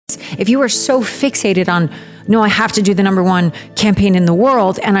If you are so fixated on, no, I have to do the number one campaign in the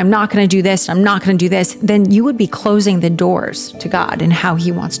world and I'm not going to do this, I'm not going to do this, then you would be closing the doors to God and how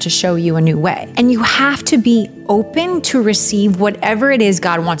he wants to show you a new way. And you have to be open to receive whatever it is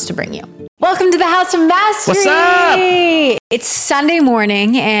God wants to bring you. Welcome to the House of Mastery. What's up? It's Sunday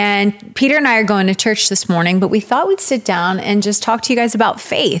morning and Peter and I are going to church this morning, but we thought we'd sit down and just talk to you guys about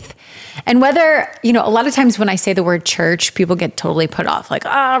faith. And whether, a lot of times when I say the word church, people get totally put off, like,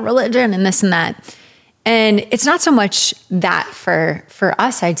 religion and this and that. And it's not so much that for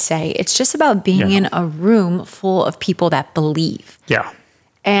us, I'd say. It's just about being in a room full of people that believe. Yeah.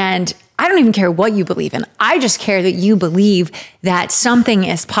 And I don't even care what you believe in. I just care that you believe that something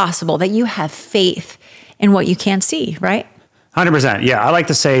is possible, that you have faith in what you can't see, right? 100%. Yeah. I like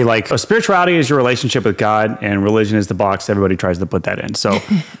to say spirituality is your relationship with God and religion is the box everybody tries to put that in. So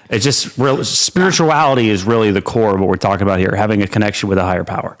it's just spirituality is really the core of what we're talking about here, having a connection with a higher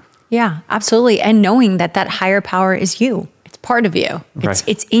power. Yeah, absolutely. And knowing that higher power is you. It's part of you.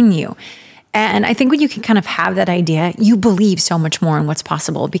 It's in you. And I think when you can kind of have that idea, you believe so much more in what's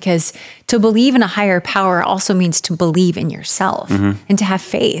possible, because to believe in a higher power also means to believe in yourself and to have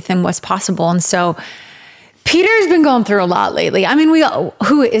faith in what's possible. And so Peter's been going through a lot lately. I mean,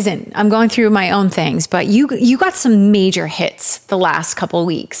 who isn't? I'm going through my own things, but you got some major hits the last couple of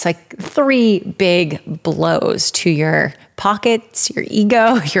weeks, like 3 big blows to your pockets, your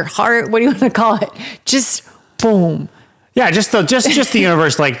ego, your heart. What do you want to call it? Just boom. Yeah, just the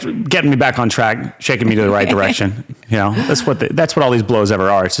universe getting me back on track, shaking me to the right direction. That's what all these blows ever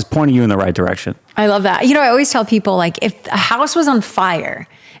are. It's just pointing you in the right direction. I love that. I always tell people, if a house was on fire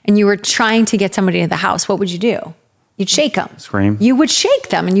and you were trying to get somebody to the house, what would you do? You'd shake them. Scream. You would shake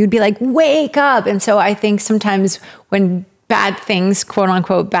them and you'd be like, wake up. And so I think sometimes when bad things, quote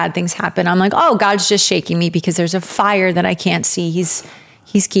unquote, bad things happen, I'm like, oh, God's just shaking me because there's a fire that I can't see.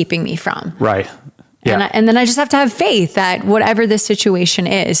 He's keeping me from. Right. Yeah. And then I just have to have faith that whatever the situation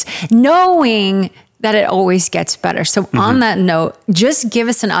is, knowing that it always gets better. So on that note, just give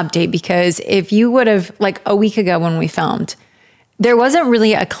us an update, because if you would have, a week ago when we filmed, there wasn't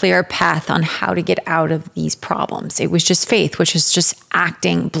really a clear path on how to get out of these problems. It was just faith, which is just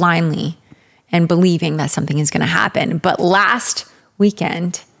acting blindly and believing that something is going to happen. But last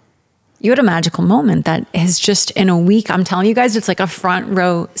weekend, you had a magical moment that is just in a week. I'm telling you guys, it's like a front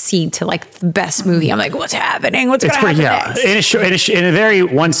row seat to the best movie. I'm like, what's happening? What's going to happen next? In a very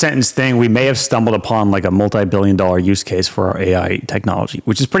one sentence thing, we may have stumbled upon a multi-billion-dollar use case for our AI technology,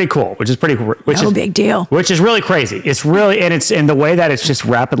 which is pretty cool. Big deal. Which is really crazy. It's really, and it's in the way that it's just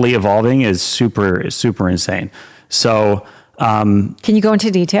rapidly evolving is super insane. So, can you go into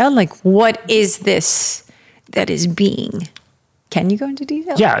detail? What is this that is being? Can you go into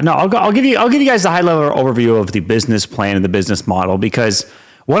detail? Yeah, no, I'll give you guys the high level overview of the business plan and the business model, because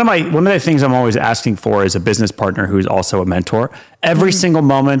one of the things I'm always asking for is a business partner who's also a mentor. Every single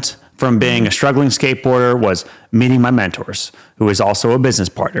moment from being a struggling skateboarder was meeting my mentors, who is also a business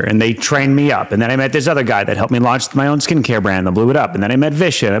partner, and they trained me up. And then I met this other guy that helped me launch my own skincare brand that blew it up. And then I met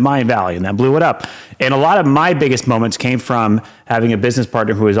Vishen at Mindvalley, and that blew it up. And a lot of my biggest moments came from having a business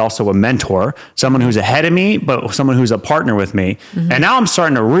partner who is also a mentor, someone who's ahead of me, but someone who's a partner with me. And now I'm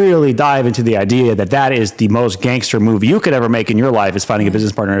starting to really dive into the idea that is the most gangster move you could ever make in your life, is finding a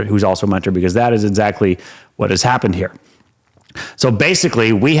business partner who's also a mentor, because that is exactly what has happened here. So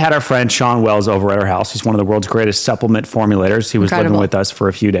basically, we had our friend Sean Wells over at our house. He's one of the world's greatest supplement formulators. He was living with us for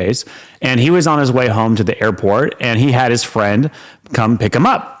a few days, and he was on his way home to the airport, and he had his friend come pick him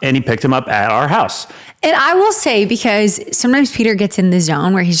up, and he picked him up at our house. And I will say, because sometimes Peter gets in the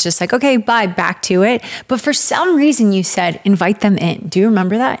zone where he's just like, okay, bye, back to it. But for some reason you said, invite them in. Do you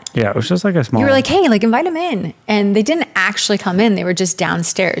remember that? Yeah, it was just a small... You were like, hey, invite them in. And they didn't actually come in. They were just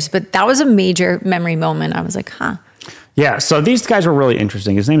downstairs. But that was a major memory moment. I was like, huh. Yeah, so these guys were really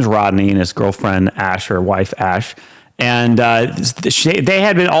interesting. His name's Rodney and his girlfriend Ash, or wife Ash. And they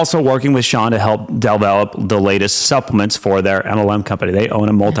had been also working with Sean to help develop the latest supplements for their MLM company. They own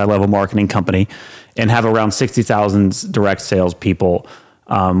a multi-level marketing company and have around 60,000 direct sales people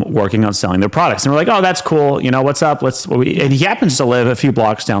working on selling their products. And we're like, oh, that's cool. What's up? And he happens to live a few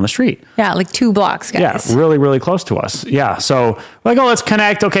blocks down the street. Yeah, 2 blocks, guys. Yeah, really, really close to us. Yeah, so we're like, oh, let's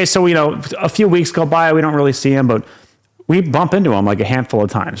connect. Okay, so, a few weeks go by. We don't really see him, but we bump into them a handful of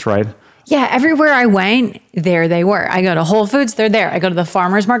times, right? Yeah, everywhere I went, there they were. I go to Whole Foods, they're there. I go to the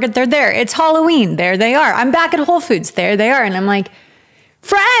farmer's market, they're there. It's Halloween, there they are. I'm back at Whole Foods, there they are. And I'm like,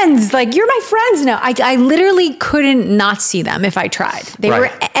 friends, you're my friends now. I literally couldn't not see them if I tried. They were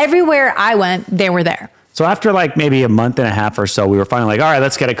everywhere I went, they were there. So after like maybe a month and a half or so, we were finally like, all right,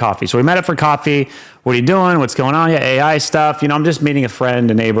 let's get a coffee. So we met up for coffee. What are you doing? What's going on? Yeah, AI stuff. I'm just meeting a friend,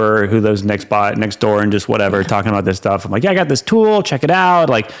 a neighbor who lives next door and just whatever, talking about this stuff. I'm like, yeah, I got this tool. Check it out.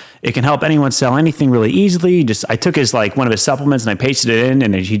 Like it can help anyone sell anything really easily. I took one of his supplements and I pasted it in,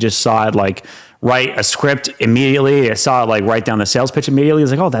 and he just saw it like write a script immediately. I saw it like write down the sales pitch immediately.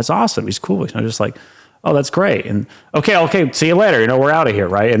 He's like, oh, that's awesome. He's cool. I'm just like, oh, that's great. And okay. See you later. We're out of here.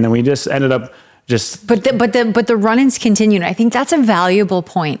 Right. And then we just ended up but the run-ins continued. I think that's a valuable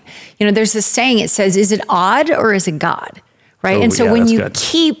point. There's this saying, it says, is it odd or is it God? Right. Oh, and so when you good.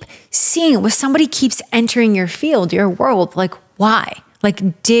 keep seeing it, when somebody keeps entering your field, your world, like why?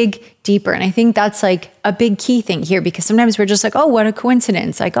 Like dig deeper. And I think that's like a big key thing here, because sometimes we're just like, oh, what a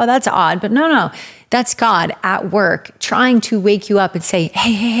coincidence. Like, oh, that's odd. But no, that's God at work trying to wake you up and say,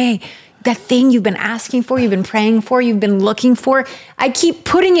 hey, that thing you've been asking for, you've been praying for, you've been looking for, I keep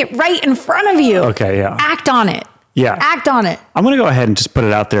putting it right in front of you. Okay, yeah. Act on it. Yeah. Act on it. I'm going to go ahead and just put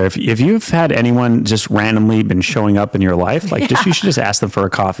it out there. If you've had anyone just randomly been showing up in your life, like you should just ask them for a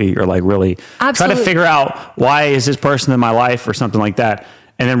coffee, or like really try to figure out, why is this person in my life or something like that.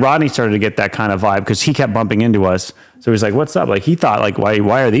 And then Rodney started to get that kind of vibe because he kept bumping into us. So he's like, what's up? Like he thought like,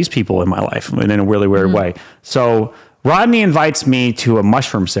 why are these people in my life? And in a really weird way. So Rodney invites me to a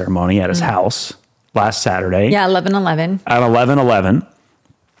mushroom ceremony at his house last Saturday. Yeah, 11/11. At 11/11.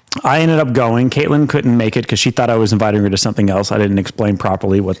 I ended up going. Caitlin couldn't make it because she thought I was inviting her to something else. I didn't explain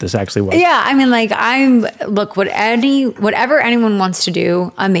properly what this actually was. Yeah, I mean, like whatever anyone wants to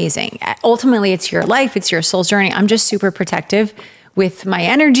do, amazing. Ultimately, it's your life, it's your soul's journey. I'm just super protective with my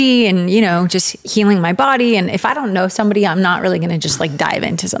energy and, just healing my body. And if I don't know somebody, I'm not really going to just like dive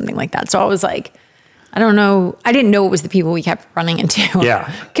into something like that. So I was like, I don't know. I didn't know it was the people we kept running into. Yeah.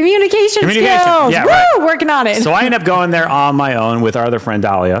 Communication skills. Yeah, woo, right. Working on it. So I ended up going there on my own with our other friend,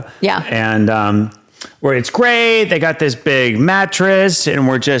 Dahlia. Yeah. And where it's great. They got this big mattress and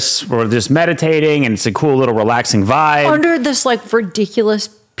we're just meditating, and it's a cool little relaxing vibe. Under this like ridiculous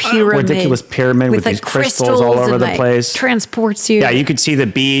pyramid with these crystals all over the place. Transports you. Yeah, you could see the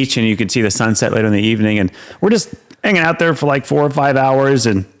beach and you could see the sunset later in the evening. And we're just hanging out there for like 4 or 5 hours,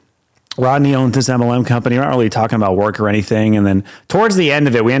 and Rodney owns this MLM company. We're not really talking about work or anything. And then towards the end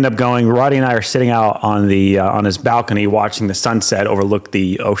of it, we end up going, Rodney and I are sitting out on on his balcony watching the sunset overlook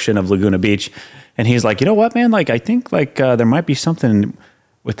the ocean of Laguna Beach. And he's like, you know what, man? Like, I think like there might be something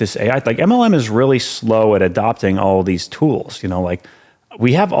with this AI. Like MLM is really slow at adopting all these tools. Like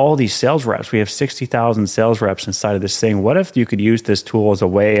we have all these sales reps. We have 60,000 sales reps inside of this thing. What if you could use this tool as a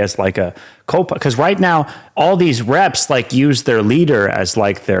way, as like a co-pilot? Because right now, all these reps like use their leader as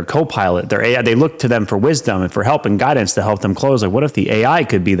like their co-pilot, their AI. They look to them for wisdom and for help and guidance to help them close. Like, what if the AI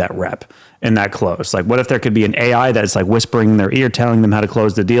could be that rep in that close? Like, what if there could be an AI that's like whispering in their ear, telling them how to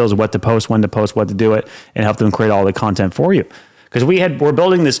close the deals, what to post, when to post, what to do it, and help them create all the content for you? Because we're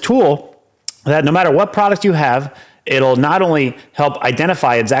building this tool that no matter what product you have, it'll not only help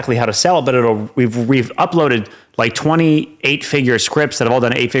identify exactly how to sell it, but we've uploaded like 20 8-figure scripts that have all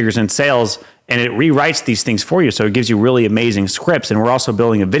done 8 figures in sales, and it rewrites these things for you. So it gives you really amazing scripts. And we're also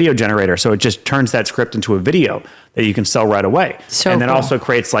building a video generator. So it just turns that script into a video that you can sell right away. And then also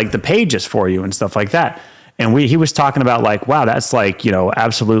creates like the pages for you and stuff like that. And he was talking about like, wow, that's like,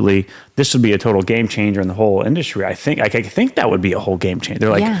 absolutely, this would be a total game changer in the whole industry. I think that would be a whole game changer.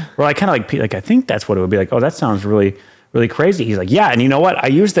 They're like, we're like, kind of like, I think that's what it would be like. Oh, that sounds really, really crazy. He's like, yeah. And you know what? I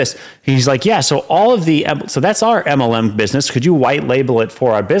use this. He's like, yeah. So that's our MLM business. Could you white label it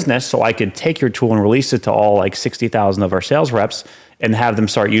for our business so I could take your tool and release it to all like 60,000 of our sales reps and have them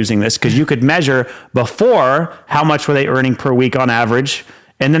start using this? Because you could measure before how much were they earning per week on average.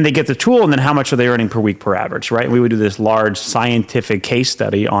 And then they get the tool, and then how much are they earning per week per average, right? We would do this large scientific case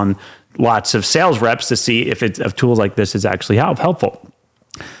study on lots of sales reps to see if tools like this is actually helpful.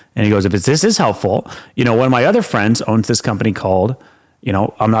 And he goes, if this is helpful, one of my other friends owns this company called,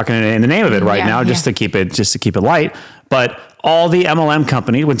 I'm not going to name the name of it now, just to keep it light. But all the MLM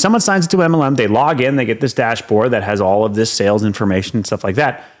companies, when someone signs into MLM, they log in, they get this dashboard that has all of this sales information and stuff like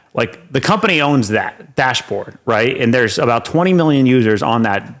that. Like the company owns that dashboard, right? And there's about 20 million users on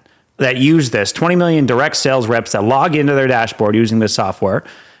that use this, 20 million direct sales reps that log into their dashboard using this software.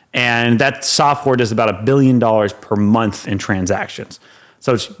 And that software does about $1 billion per month in transactions.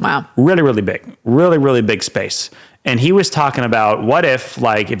 So it's really, really big, really, really big space. And he was talking about what if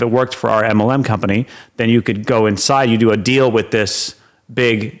it worked for our MLM company, then you could go inside, you do a deal with this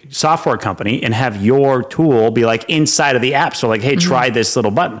big software company and have your tool be like inside of the app. So like, hey, try this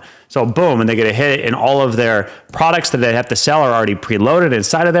little button. So boom, and they get to hit it, and all of their products that they have to sell are already preloaded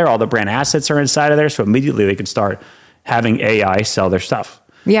inside of there. All the brand assets are inside of there. So immediately they can start having AI sell their stuff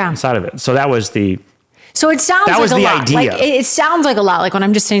inside of it. So that was So it sounds That like was a the lot. idea. Like it sounds like a lot. Like when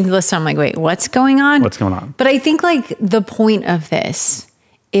I'm just saying to listen, I'm like, wait, what's going on? What's going on? But I think like the point of this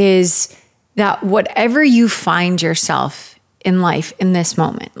is that whatever you find yourself in life in this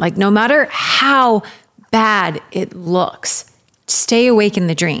moment, like no matter how bad it looks, stay awake in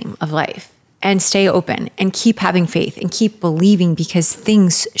the dream of life and stay open and keep having faith and keep believing because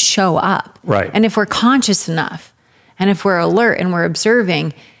things show up. Right. And if we're conscious enough and if we're alert and we're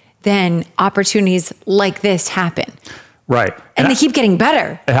observing, then opportunities like this happen. Right. And they keep getting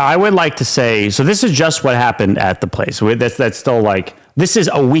better. I would like to say, so this is just what happened at the place. That's still like, this is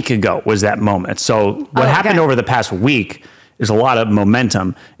a week ago was that moment. So what happened over the past week is a lot of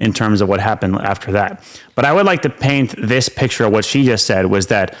momentum in terms of what happened after that. But I would like to paint this picture of what she just said was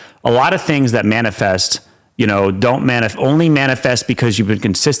that a lot of things that manifest, only manifest because you've been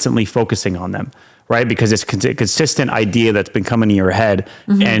consistently focusing on them. Right? Because it's a consistent idea that's been coming to your head.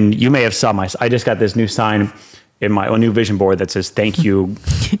 Mm-hmm. And you may have saw I just got this new sign in my own new vision board that says, thank you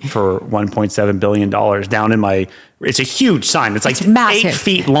for $1.7 billion down in it's a huge sign. It's like 8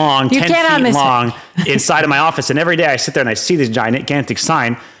 feet long, 10 feet long inside of my office. And every day I sit there and I see this gigantic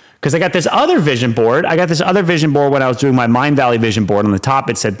sign because I got this other vision board. I got this other vision board when I was doing my Mind Valley vision board. On the top,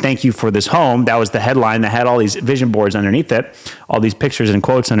 it said, thank you for this home. That was the headline that had all these vision boards underneath it, all these pictures and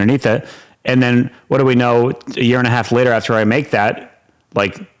quotes underneath it. And then what do we know? A year and a half later, after I make that,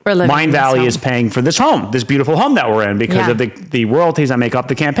 like Mind Valley is paying for this home, this beautiful home that we're in because of the royalties I make off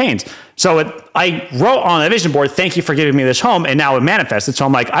the campaigns. So I wrote on the vision board, thank you for giving me this home. And now it manifested. So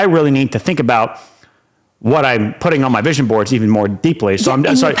I'm like, I really need to think about what I'm putting on my vision boards even more deeply. So I'm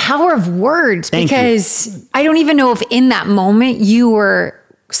sorry. The power of words, because I don't even know if in that moment you were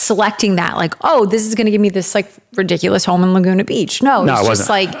selecting that like, oh, this is going to give me this like ridiculous home in Laguna Beach. No, it wasn't. Just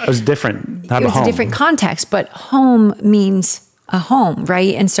like it was different. It was a different context, but home means a home,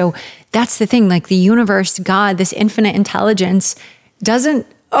 right? And so that's the thing. Like the universe, God, this infinite intelligence doesn't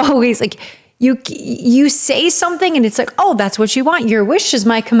always like you say something and it's like, oh, that's what you want. Your wish is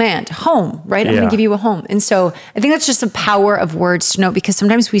my command. Home, right? I'm going to give you a home. And so I think that's just the power of words to know, because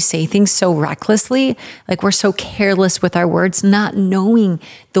sometimes we say things so recklessly, like we're so careless with our words, not knowing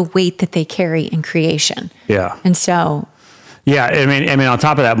the weight that they carry in creation. Yeah. And so yeah, I mean, on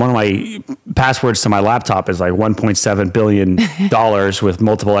top of that, one of my passwords to my laptop is like $1.7 billion with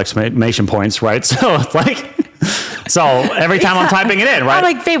multiple exclamation points, right? So it's like, so every time I'm typing it in, right? I'm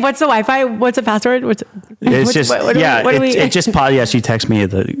like, babe, what's the Wi-Fi? What's the password? She texts me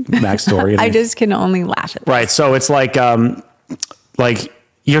the Mac story. I just can only laugh at this. Right. So it's like you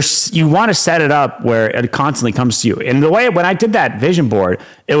want to set it up where it constantly comes to you. And the way, when I did that vision board,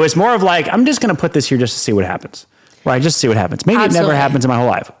 it was more of like, I'm just going to put this here just to see what happens. Right. Just see what happens. Maybe It never happens in my whole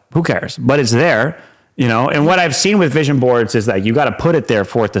life. Who cares? But it's there. And what I've seen with vision boards is that you got to put it there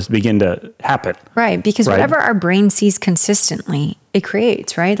for it to begin to happen. Right. Because whatever our brain sees consistently, it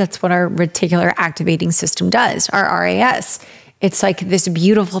creates, right? That's what our reticular activating system does, our RAS. It's like this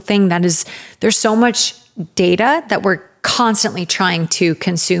beautiful thing there's so much data that we're constantly trying to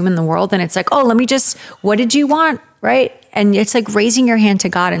consume in the world. And it's like, oh, what did you want? Right. And it's like raising your hand to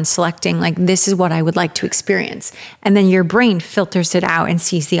God and selecting like, this is what I would like to experience. And then your brain filters it out and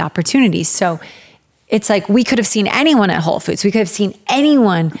sees the opportunities. So it's like we could have seen anyone at Whole Foods. We could have seen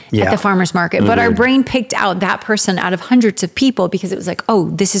anyone at the farmer's market, but our brain picked out that person out of hundreds of people because it was like, oh,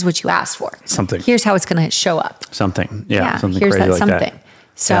 this is what you asked for. Something. Here's how it's going to show up. Something. Yeah. Something here's crazy that like something. That.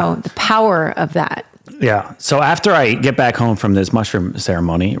 So the power of that. Yeah. So after I get back home from this mushroom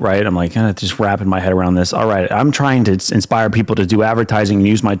ceremony, right, I'm like, just wrapping my head around this. All right, I'm trying to inspire people to do advertising and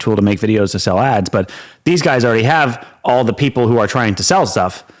use my tool to make videos to sell ads. But these guys already have all the people who are trying to sell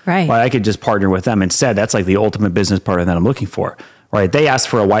stuff. Right. Well, I could just partner with them instead. That's like the ultimate business partner that I'm looking for. Right. They asked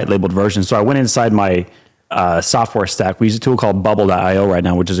for a white labeled version. So I went inside my software stack. We use a tool called Bubble.io right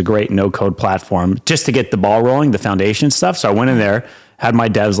now, which is a great no-code platform just to get the ball rolling, the foundation stuff. So I went in there, had my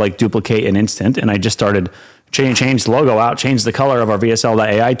devs like duplicate an instant, and I just started change the logo out, change the color of our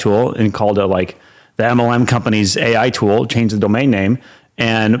VSL.ai tool, and called it like the MLM company's AI tool, changed the domain name,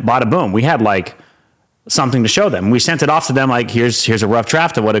 and bada boom. We had like something to show them. We sent it off to them like, here's a rough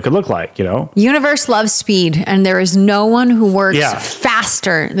draft of what it could look like, Universe loves speed, and there is no one who works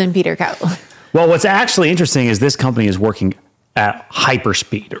faster than Peter Kow. Well, what's actually interesting is this company is working at hyper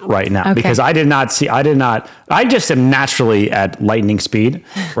speed right now because I just am naturally at lightning speed,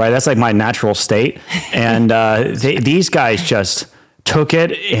 right? That's like my natural state. And these guys just took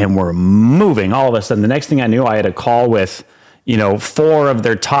it and were moving all of a sudden. The next thing I knew, I had a call with, 4 of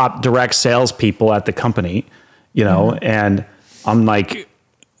their top direct salespeople at the company, and I'm like,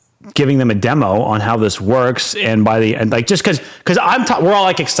 giving them a demo on how this works. And by the end, like, just because we're all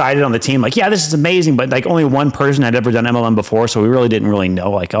like excited on the team, like, yeah, this is amazing, but like only one person had ever done MLM before, so we really didn't really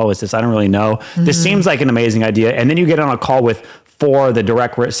know, like, oh, is this? I don't really know. This seems like an amazing idea. And then you get on a call with 4 of the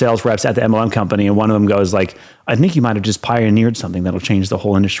direct sales reps at the MLM company, and one of them goes like, I think you might have just pioneered something that'll change the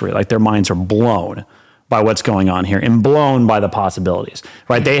whole industry. Like, their minds are blown by what's going on here and blown by the possibilities,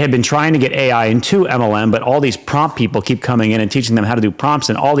 right? They had been trying to get AI into MLM, but all these prompt people keep coming in and teaching them how to do prompts,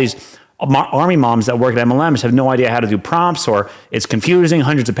 and all these army moms that work at MLMs have no idea how to do prompts, or it's confusing,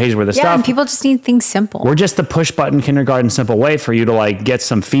 hundreds of pages worth of stuff. Yeah, and people just need things simple. We're just the push button kindergarten simple way for you to like get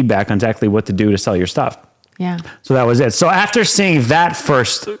some feedback on exactly what to do to sell your stuff. Yeah. So that was it. So after seeing that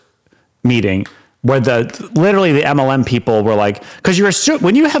first meeting, where literally the MLM people were like, because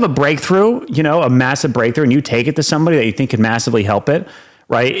when you have a breakthrough, a massive breakthrough, and you take it to somebody that you think can massively help it,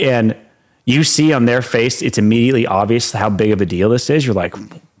 right? And you see on their face, it's immediately obvious how big of a deal this is. You're like,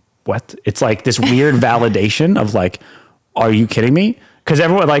 what? It's like this weird validation of like, are you kidding me?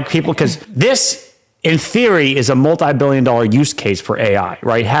 Because this in theory is a multi-billion-dollar use case for AI,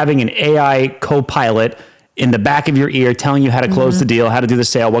 right? Having an AI co-pilot in the back of your ear, telling you how to close the deal, how to do the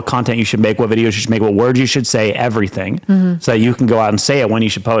sale, what content you should make, what videos you should make, what words you should say, everything, so that you can go out and say it when you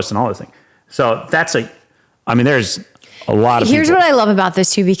should post and all this thing. So there's a lot of Here's people. what I love about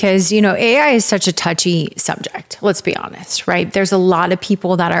this too, because, AI is such a touchy subject. Let's be honest, right? There's a lot of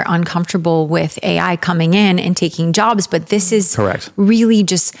people that are uncomfortable with AI coming in and taking jobs, but this is Correct. Really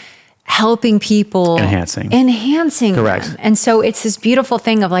just helping people, enhancing Correct. them. And so it's this beautiful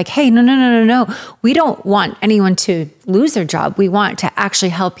thing of like, hey, no. We don't want anyone to lose their job. We want to actually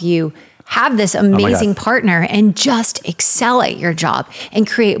help you have this amazing partner and just excel at your job and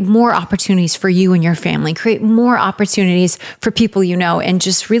create more opportunities for you and your family, create more opportunities for people and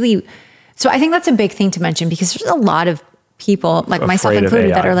just really. So I think that's a big thing to mention, because there's a lot of people, like myself included,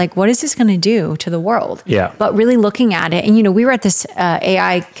 that are like, what is this going to do to the world? Yeah. But really looking at it, and we were at this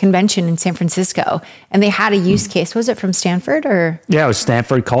AI convention in San Francisco, and they had a use case. Was it from Stanford or? Yeah, it was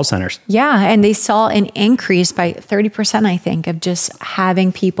Stanford call centers. Yeah, and they saw an increase by 30%, I think, of just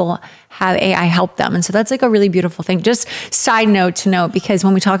having people have AI help them. And so that's like a really beautiful thing. Just side note to note, because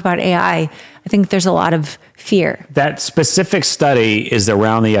when we talk about AI, I think there's a lot of fear. That specific study is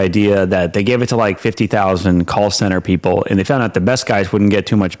around the idea that they gave it to like 50,000 call center people, and they found out the best guys wouldn't get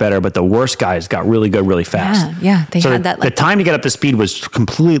too much better, but the worst guys got really good really fast. Yeah. They had that. The time to get up to speed was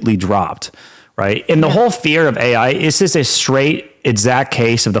completely dropped, right? And the whole fear of AI is just a straight exact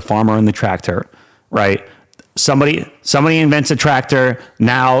case of the farmer and the tractor, right? Somebody invents a tractor.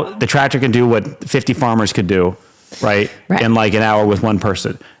 Now the tractor can do what 50 farmers could do, right? In like an hour with one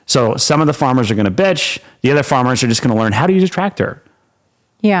person. So some of the farmers are going to bitch. The other farmers are just going to learn how to use a tractor.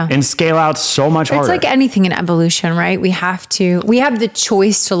 Yeah. And scale out so much harder. It's like anything in evolution, right? We have the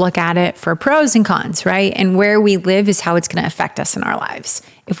choice to look at it for pros and cons, right? And where we live is how it's going to affect us in our lives.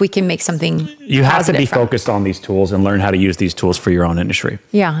 If we can make something you have to be focused on these tools and learn how to use these tools for your own industry.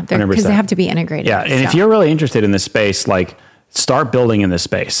 Yeah. Because they have to be integrated. Yeah. And if you're really interested in this space, like, start building in this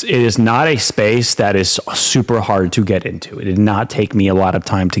space. It is not a space that is super hard to get into. It did not take me a lot of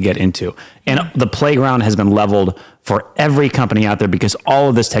time to get into. And the playground has been leveled for every company out there, because all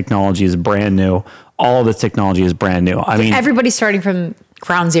of this technology is brand new. All of this technology is brand new. I mean, everybody's starting from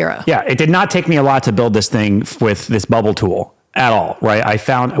ground zero. Yeah. It did not take me a lot to build this thing with this Bubble tool at all, right?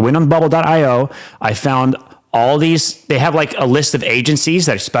 I went on bubble.io. I found all these, they have like a list of agencies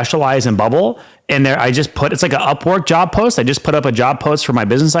that specialize in Bubble. And there, it's like an Upwork job post. I just put up a job post for my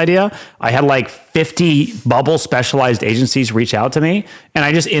business idea. I had like 50 Bubble specialized agencies reach out to me, and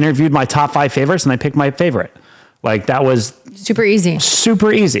I just interviewed my top 5 favorites, and I picked my favorite. Like, that was super easy. Yeah. So and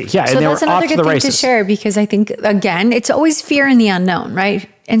they that's were another off to good the thing races. to share, because I think, again, it's always fear in the unknown, right?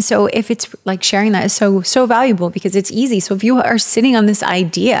 And so if it's like sharing that is so valuable, because it's easy. So if you are sitting on this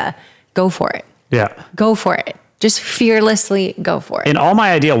idea, go for it. Yeah. Go for it. Just fearlessly go for it. And all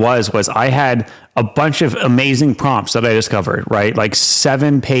my idea was I had a bunch of amazing prompts that I discovered, right? Like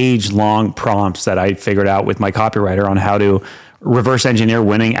 7-page long prompts that I figured out with my copywriter on how to reverse engineer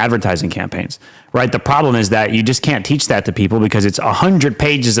winning advertising campaigns, right? The problem is that you just can't teach that to people, because it's 100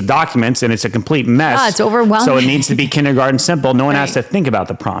 pages of documents and it's a complete mess. It's overwhelming. So it needs to be kindergarten simple. No one has to think about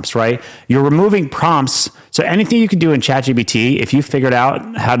the prompts, right? You're removing prompts. So anything you can do in ChatGPT, if you figured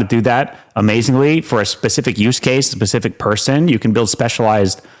out how to do that amazingly for a specific use case, a specific person, you can build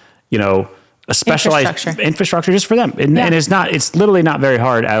specialized, a specialized infrastructure just for them. And it's literally not very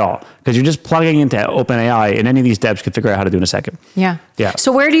hard at all, because you're just plugging into OpenAI, and any of these devs could figure out how to do in a second. Yeah. Yeah.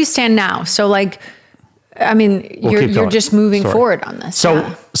 So where do you stand now? So like, I mean, you're just moving forward on this.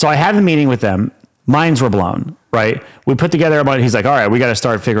 So I had a meeting with them, minds were blown, right? We put together a bunch. He's like, all right, we got to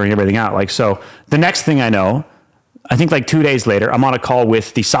start figuring everything out. Like, so the next thing I know, I think like 2 days later, I'm on a call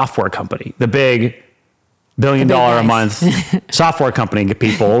with the software company, the big $1 billion a month software company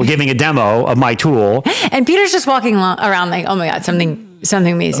people giving a demo of my tool. And Peter's just walking around like, oh my God, something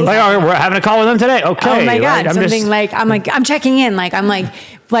amazing. Like, oh, we're having a call with them today. Okay. Oh my God. Right? I'm checking in. I'm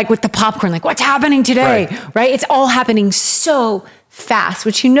like with the popcorn, like what's happening today? Right? It's all happening so fast,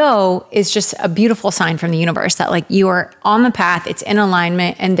 which is just a beautiful sign from the universe that like you are on the path, it's in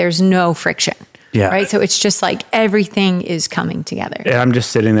alignment and there's no friction. Yeah. Right. So it's just like everything is coming together. And I'm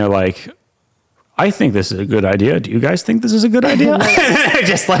just sitting there like, I think this is a good idea. Do you guys think this is a good idea?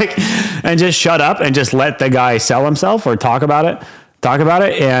 Just shut up and just let the guy sell himself or talk about it.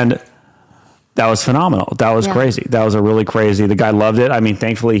 And that was phenomenal. That was crazy. That was a really crazy. The guy loved it. I mean,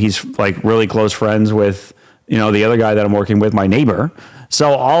 thankfully he's like really close friends with, the other guy that I'm working with, my neighbor.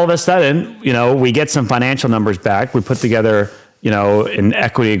 So all of a sudden, we get some financial numbers back. We put together, an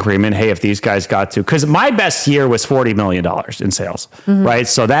equity agreement. Hey, if these guys got to, because my best year was $40 million in sales, right?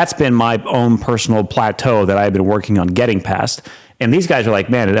 So that's been my own personal plateau that I've been working on getting past. And these guys are like,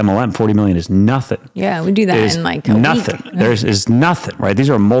 man, at MLM, 40 million is nothing. Yeah, we do that in like a nothing. week. Is nothing, right? These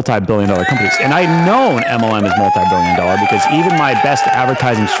are multi-billion dollar companies. And I've known MLM is multi-billion dollar because even my best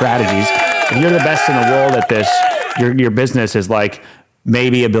advertising strategies, if you're the best in the world at this, your business is like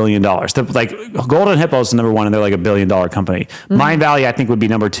maybe $1 billion. Like Golden Hippo is number one and they're like $1 billion company. Mindvalley, I think, would be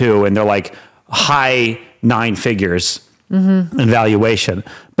number two and they're like high 9 figures in valuation.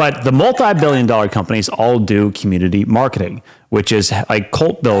 But the multi-billion dollar companies all do community marketing, which is like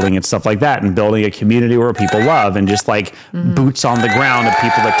cult building and stuff like that, and building a community where people love and just like boots on the ground of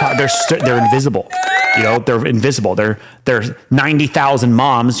people that talk. They're invisible. They're invisible. They're 90,000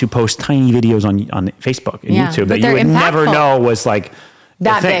 moms who post tiny videos on Facebook and YouTube that you would never know was like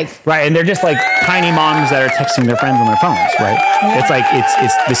that big, right? And they're just like tiny moms that are texting their friends on their phones, right? Yeah. It's like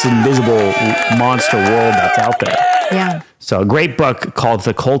it's this invisible monster world that's out there. Yeah. So a great book called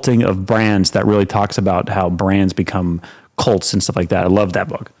The Culting of Brands that really talks about how brands become cults and stuff like that. I love that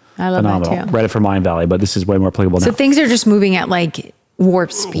book. I love Phenomenal. that too. Read it for Mindvalley, but this is way more applicable now. So things are just moving at like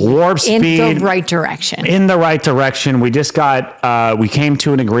warp speed. In the right direction. In the right direction. We just we came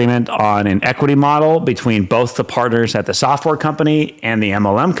to an agreement on an equity model between both the partners at the software company and the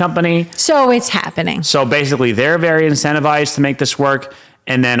MLM company. So it's happening. So basically they're very incentivized to make this work.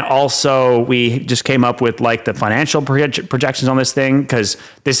 And then also we just came up with like the financial projections on this thing, because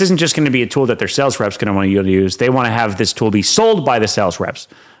this isn't just going to be a tool that their sales reps going to want to use. They want to have this tool be sold by the sales reps.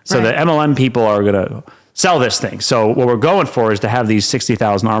 So the MLM people are going to sell this thing. So what we're going for is to have these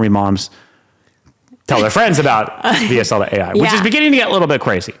 60,000 Army moms tell their friends about VSL.ai, which is beginning to get a little bit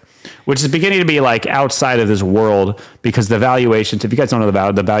crazy, which is beginning to be like outside of this world, because the valuations, if you guys don't know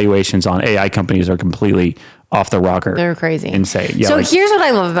about the valuations on AI companies are completely off the rocker. They're crazy. Insane. Yeah, so like here's what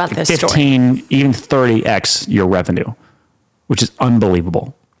I love about this 15, story. even 30x your revenue, which is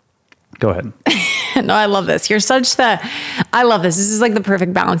unbelievable. Go ahead. No, I love this. I love this. This is like the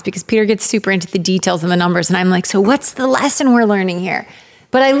perfect balance, because Peter gets super into the details and the numbers. And I'm like, so what's the lesson we're learning here?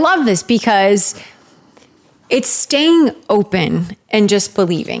 But I love this because it's staying open and just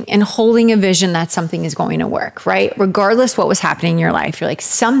believing and holding a vision that something is going to work, right? Regardless what was happening in your life, you're like,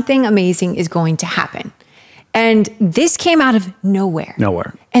 something amazing is going to happen. And this came out of nowhere.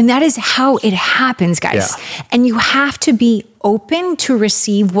 And that is how it happens, guys. Yeah. And you have to be open to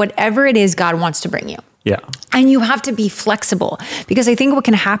receive whatever it is God wants to bring you. Yeah. And you have to be flexible, because I think what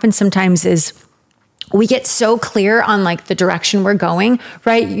can happen sometimes is we get so clear on like the direction we're going,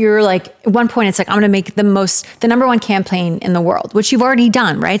 right? You're like, at one point it's like, I'm going to make the number one campaign in the world, which you've already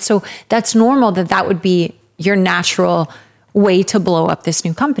done, right? So that's normal that would be your natural way to blow up this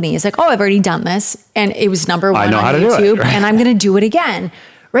new company. Is like, oh, I've already done this and it was number one on YouTube, right? And I'm going to do it again,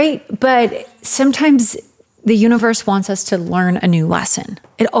 right? But sometimes the universe wants us to learn a new lesson.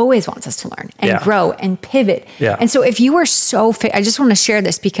 It always wants us to learn and grow and pivot. Yeah. And so if you were so, I just want to share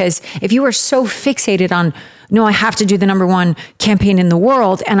this, because if you were so fixated on, no, I have to do the number one campaign in the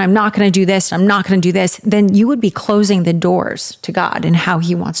world and I'm not going to do this, I'm not going to do this, then you would be closing the doors to God and how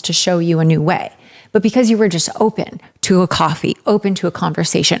he wants to show you a new way. But because you were just open to a coffee, open to a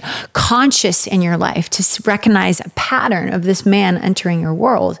conversation, conscious in your life to recognize a pattern of this man entering your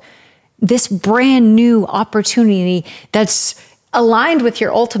world, this brand new opportunity that's aligned with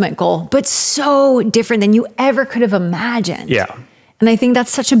your ultimate goal, but so different than you ever could have imagined. Yeah. And I think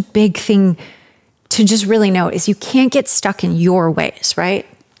that's such a big thing to just really know, is you can't get stuck in your ways, right?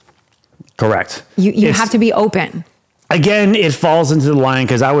 Correct. You have to be open. Again, it falls into the line,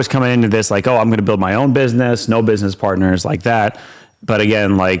 because I was coming into this like, oh, I'm going to build my own business, no business partners, like that. But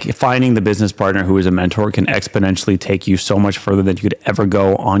again, like finding the business partner who is a mentor can exponentially take you so much further than you could ever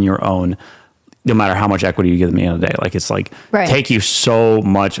go on your own, no matter how much equity you give them at the end of the day. Like it's like take you so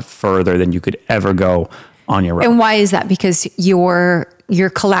much further than you could ever go on your own. And why is that? Because you're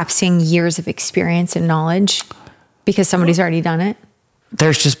collapsing years of experience and knowledge because somebody's already done it?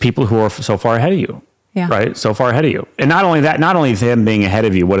 There's just people who are so far ahead of you. Yeah. Right. So far ahead of you. And not only that, not only them being ahead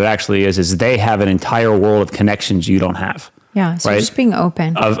of you, what it actually is they have an entire world of connections you don't have. Yeah. So just being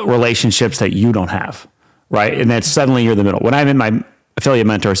open. Of relationships that you don't have. Right. And then suddenly you're in the middle. When I'm in my affiliate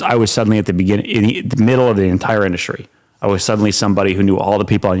mentors, I was suddenly at the beginning, in the middle of the entire industry. I was suddenly somebody who knew all the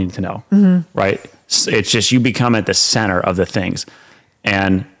people I needed to know. Mm-hmm. Right. It's just, you become at the center of the things.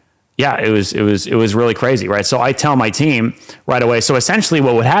 And yeah, it was really crazy, right? So I tell my team right away. So essentially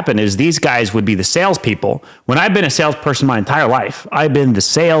what would happen is these guys would be the salespeople. When I've been a salesperson my entire life, I've been the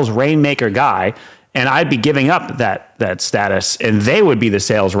sales rainmaker guy, and I'd be giving up that status, and they would be the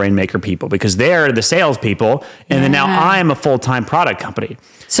sales rainmaker people because they're the salespeople. And then now I'm a full-time product company.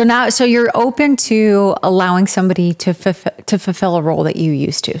 So you're open to allowing somebody to fulfill a role that you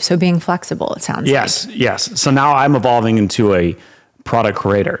used to. So being flexible, it sounds like. Yes. So now I'm evolving into a product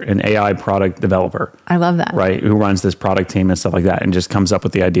creator, an AI product developer. I love that. Right. Who runs this product team and stuff like that and just comes up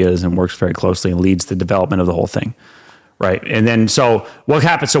with the ideas and works very closely and leads the development of the whole thing. Right. And then, so what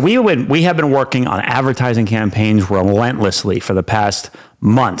happened? So we have been working on advertising campaigns relentlessly for the past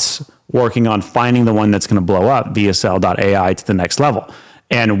months, working on finding the one that's going to blow up VSL.ai to the next level.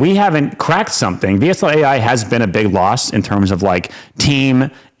 And we haven't cracked something. VSL.ai has been a big loss in terms of like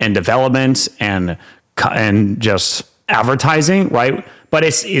team and development and just advertising, right? But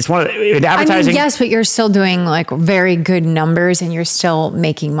it's one of the advertising. Yes, but you're still doing like very good numbers and you're still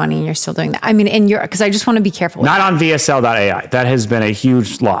making money and you're still doing that. I mean, because I just want to be careful. Not on VSL.ai. That has been a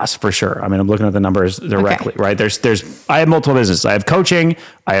huge loss for sure. I mean, I'm looking at the numbers directly, right? I have multiple businesses. I have coaching,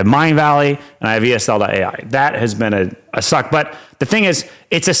 I have Mindvalley, and I have VSL.ai. That has been a suck. But the thing is,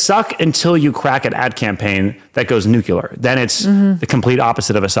 it's a suck until you crack an ad campaign that goes nuclear. Then it's the complete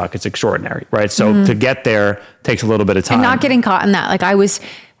opposite of a suck. It's extraordinary, right? So to get there takes a little bit of time. And not getting caught in that. Like I was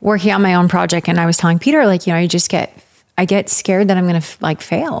working on my own project and I was telling Peter, like, I get scared that I'm going to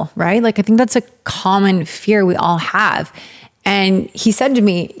fail, right? Like, I think that's a common fear we all have. And he said to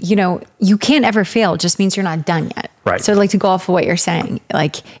me, you can't ever fail. It just means you're not done yet. Right. So I'd like to go off of what you're saying.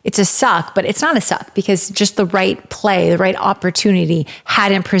 Like, it's a suck, but it's not a suck because just the right play, the right opportunity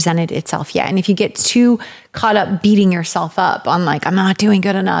hadn't presented itself yet. And if you get too caught up beating yourself up on like, I'm not doing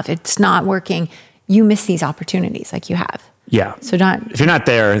good enough, it's not working, you miss these opportunities like you have. Yeah. So if you're not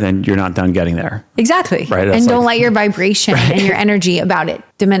there, then you're not done getting there. Exactly. Right. And don't let your vibration and your energy about it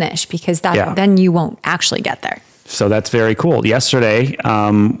diminish because then you won't actually get there. So that's very cool. Yesterday,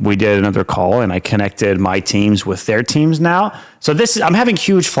 we did another call and I connected my teams with their teams now. So I'm having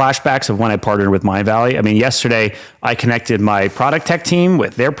huge flashbacks of when I partnered with Mindvalley. I mean, yesterday I connected my product tech team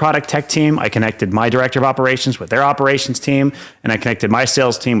with their product tech team. I connected my director of operations with their operations team. And I connected my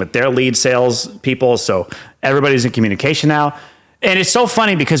sales team with their lead sales people. So everybody's in communication now. And it's so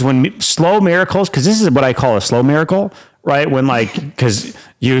funny because when slow miracles, because this is what I call a slow miracle, right? When because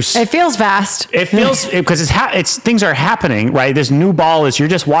it feels fast. It feels because it's things are happening, right? This new ball you're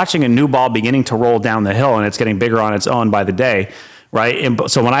just watching a new ball beginning to roll down the hill, and it's getting bigger on its own by the day, right? And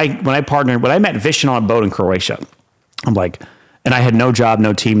so when I met Vishen on a boat in Croatia, I'm like, and I had no job,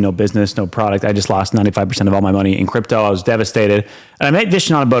 no team, no business, no product. I just lost 95% of all my money in crypto. I was devastated, and I met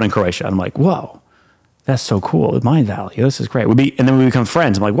Vishen on a boat in Croatia. I'm like, whoa. That's so cool. Mindvalley. This is great. And then we become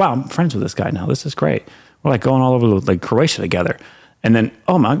friends. I'm like, wow, I'm friends with this guy now. This is great. We're like going all over like Croatia together. And then,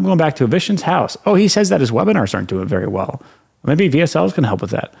 I'm going back to Vishen's house. Oh, he says that his webinars aren't doing very well. Maybe VSL is going to help with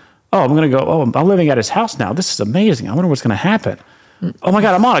that. Oh, I'm going to go, I'm living at his house now. This is amazing. I wonder what's going to happen. Oh my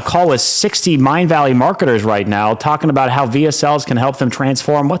God, I'm on a call with 60 Mindvalley marketers right now talking about how VSLs can help them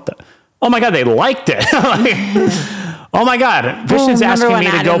transform oh my God, they liked it. Oh my God, Vishen's asking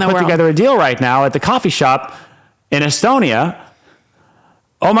me to go put together a deal right now at the coffee shop in Estonia.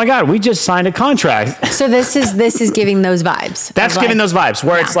 Oh my God, we just signed a contract. So this is giving those vibes. That's giving those vibes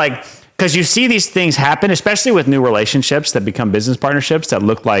where it's like, because you see these things happen, especially with new relationships that become business partnerships that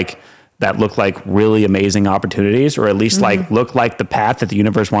look like really amazing opportunities, or at least look like the path that the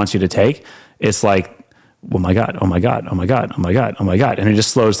universe wants you to take. It's like, oh my God, oh my God, oh my God, oh my God, oh my God. And it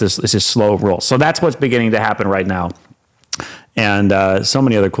just slows this slow roll. So that's what's beginning to happen right now. And so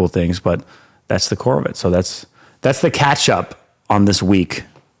many other cool things, but that's the core of it. So that's the catch up on this week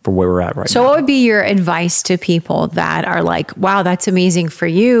for where we're at right now. So what would be your advice to people that are like, wow, that's amazing for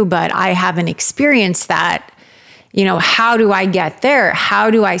you, but I haven't experienced that how do I get there? How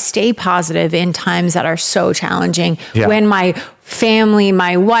do I stay positive in times that are so challenging? Yeah. When my family,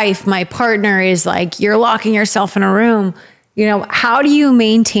 my wife, my partner is like, you're locking yourself in a room. How do you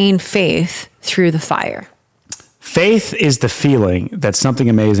maintain faith through the fire? Faith is the feeling that something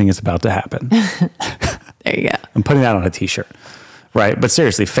amazing is about to happen. There you go. I'm putting that on a t-shirt, right? But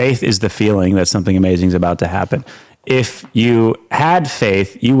seriously, faith is the feeling that something amazing is about to happen. If you had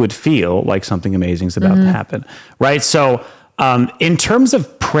faith, you would feel like something amazing is about to happen, right? So in terms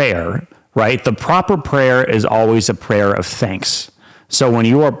of prayer, right, the proper prayer is always a prayer of thanks. So when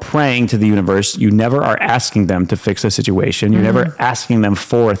you are praying to the universe, you never are asking them to fix a situation. You're never asking them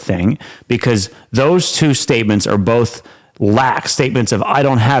for a thing, because those two statements are both lack statements of, I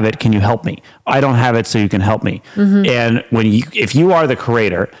don't have it, can you help me? I don't have it, so you can help me. And if you are the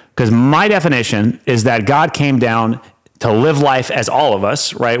creator, because my definition is that God came down to live life as all of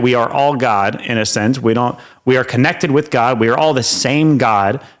us, right? We are all God in a sense. We are connected with God. We are all the same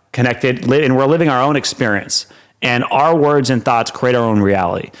God connected, and we're living our own experience. And our words and thoughts create our own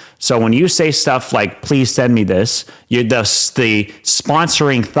reality. So when you say stuff like, please send me this, the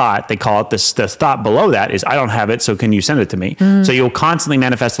sponsoring thought, they call it, the thought below that is, I don't have it, so can you send it to me? So you'll constantly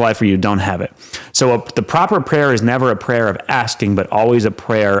manifest a life where you don't have it. So the proper prayer is never a prayer of asking, but always a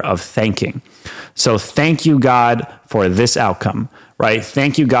prayer of thanking. So thank you, God, for this outcome, right?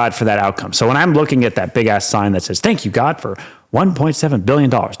 Thank you, God, for that outcome. So when I'm looking at that big ass sign that says, thank you, God, for $1.7 billion.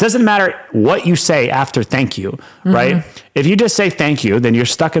 Doesn't matter what you say after thank you, right? If you just say thank you, then you're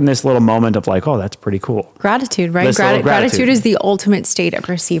stuck in this little moment of like, oh, that's pretty cool. Gratitude, right? Gratitude is the ultimate state of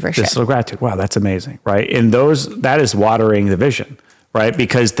receivership. This little gratitude. Wow, that's amazing, right? And that is watering the vision, right?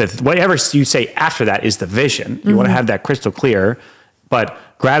 Because whatever you say after that is the vision. You want to have that crystal clear, but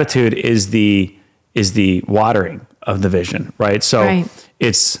gratitude is the watering of the vision, right? So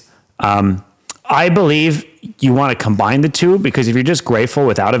it's, I believe you want to combine the two, because if you're just grateful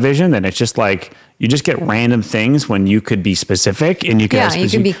without a vision, then it's just like you just get random things when you could be specific, and you can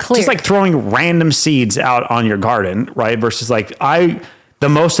be clear. Just like throwing random seeds out on your garden, right? Versus like the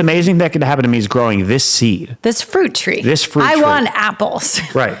most amazing that could happen to me is growing this seed, this fruit tree. I want apples,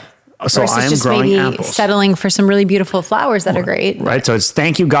 right? So I am just growing maybe apples, settling for some really beautiful flowers that are great, right? So it's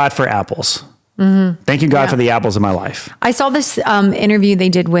thank you, God, for apples. Thank you, God, for the apples in my life. I saw this interview they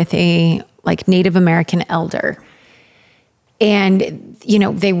did with a Native American elder, and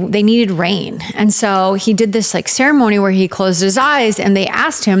they needed rain, and so he did this ceremony where he closed his eyes, and they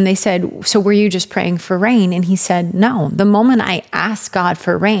asked him, they said, so were you just praying for rain? And he said, no, the moment I ask God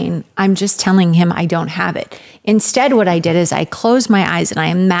for rain, I'm just telling him I don't have it. Instead, what I did is I closed my eyes and I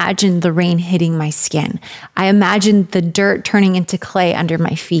imagined the rain hitting my skin. I imagined the dirt turning into clay under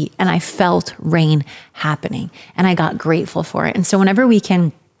my feet, and I felt rain happening, and I got grateful for it. And so whenever we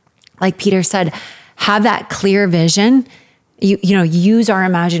can, like Peter said, have that clear vision, use our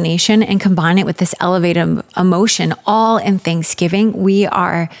imagination and combine it with this elevated emotion, all in thanksgiving, we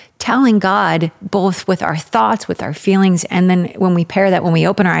are telling God, both with our thoughts, with our feelings, and then when we pair that, when we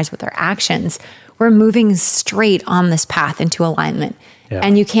open our eyes with our actions, we're moving straight on this path into alignment. Yeah.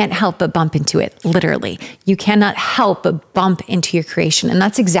 And you can't help but bump into it, literally. You cannot help but bump into your creation. And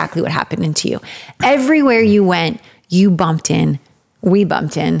that's exactly what happened into you. Everywhere you went, we bumped in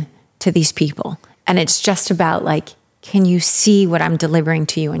to these people. And it's just about can you see what I'm delivering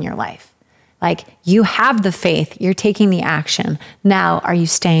to you in your life? You have the faith, you're taking the action. Now, are you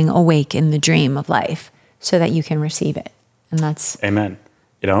staying awake in the dream of life so that you can receive it? And that's... Amen.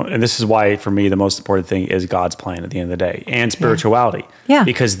 And this is why, for me, the most important thing is God's plan at the end of the day, and spirituality. Yeah.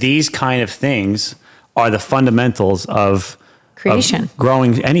 Because these kind of things are the fundamentals of creation, of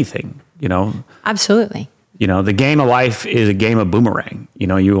growing anything, Absolutely. The game of life is a game of boomerang.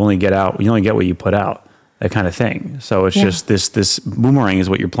 You only get what you put out, that kind of thing. So it's just this boomerang is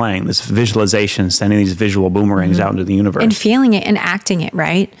what you're playing, this visualization, sending these visual boomerangs out into the universe. And feeling it and acting it,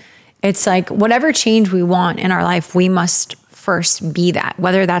 right? It's whatever change we want in our life, we must first be that,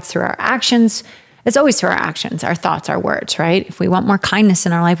 whether that's through our actions. It's always through our actions, our thoughts, our words, right? If we want more kindness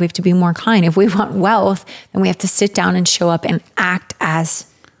in our life, we have to be more kind. If we want wealth, then we have to sit down and show up and act as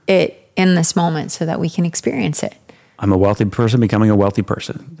it in this moment so that we can experience it. I'm a wealthy person becoming a wealthy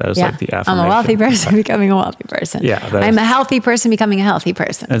person. That is the affirmation. I'm a wealthy person becoming a wealthy person. Yeah. I'm a healthy person becoming a healthy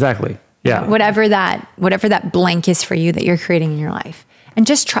person. Exactly. Yeah. Whatever that blank is for you that you're creating in your life. And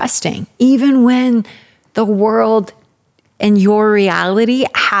just trusting, even when the world and your reality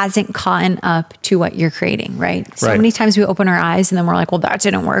hasn't caught up to what you're creating, right? So many times we open our eyes and then we're like, well, that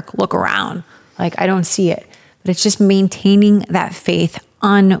didn't work. Look around. I don't see it. But it's just maintaining that faith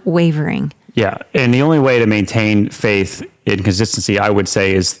unwavering. Yeah. And the only way to maintain faith in consistency, I would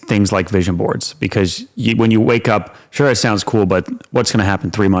say, is things like vision boards. Because when you wake up, sure, it sounds cool, but what's going to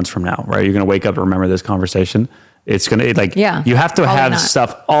happen 3 months from now, right? You're going to wake up and remember this conversation. It's going to, you have to have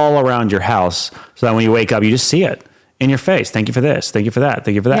stuff all around your house so that when you wake up, you just see it in your face. Thank you for this. Thank you for that.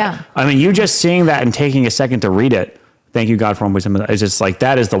 Thank you for that. Yeah. I mean, you just seeing that and taking a second to read it. Thank you, God, for wisdom. It's just like,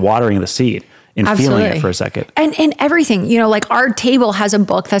 that is the watering of the seed. And feeling it for a second. And everything, like our table has a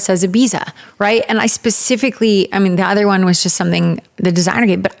book that says Ibiza, right? And I specifically, the other one was just something the designer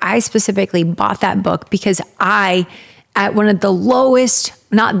gave, but I specifically bought that book because I, at one of the lowest,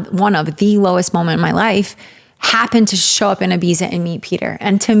 not one of the lowest moment in my life, happened to show up in Ibiza and meet Peter.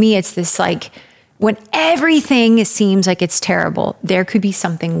 And to me, it's this like, when everything seems like it's terrible, there could be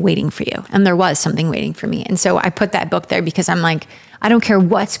something waiting for you. And there was something waiting for me. And so I put that book there because I'm like, I don't care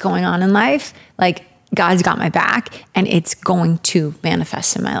what's going on in life. Like, God's got my back and it's going to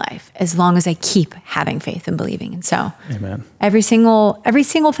manifest in my life as long as I keep having faith and believing. And so Amen. Every single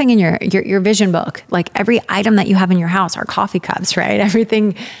thing in your vision book, like every item that you have in your house, our coffee cups, right?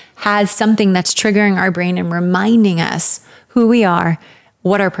 Everything has something that's triggering our brain and reminding us who we are,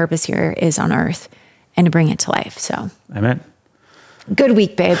 what our purpose here is on earth, and to bring it to life. So Amen. Good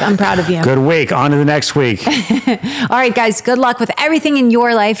week, babe. I'm proud of you. Good week. On to the next week. All right, guys, good luck with everything in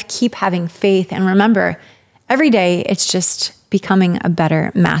your life. Keep having faith. And remember, every day, it's just becoming a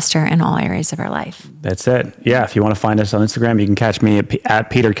better master in all areas of our life. That's it. Yeah. If you want to find us on Instagram, you can catch me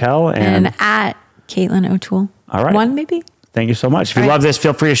at Peter Kell and at Caitlin O'Toole. All right. One, maybe. Thank you so much. If you love this,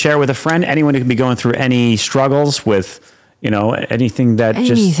 feel free to share it with a friend, anyone who can be going through any struggles with, anything that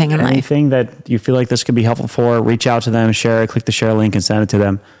you feel like this could be helpful for, reach out to them, share it, click the share link and send it to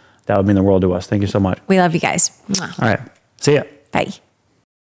them. That would mean the world to us. Thank you so much. We love you guys. All right. See ya. Bye.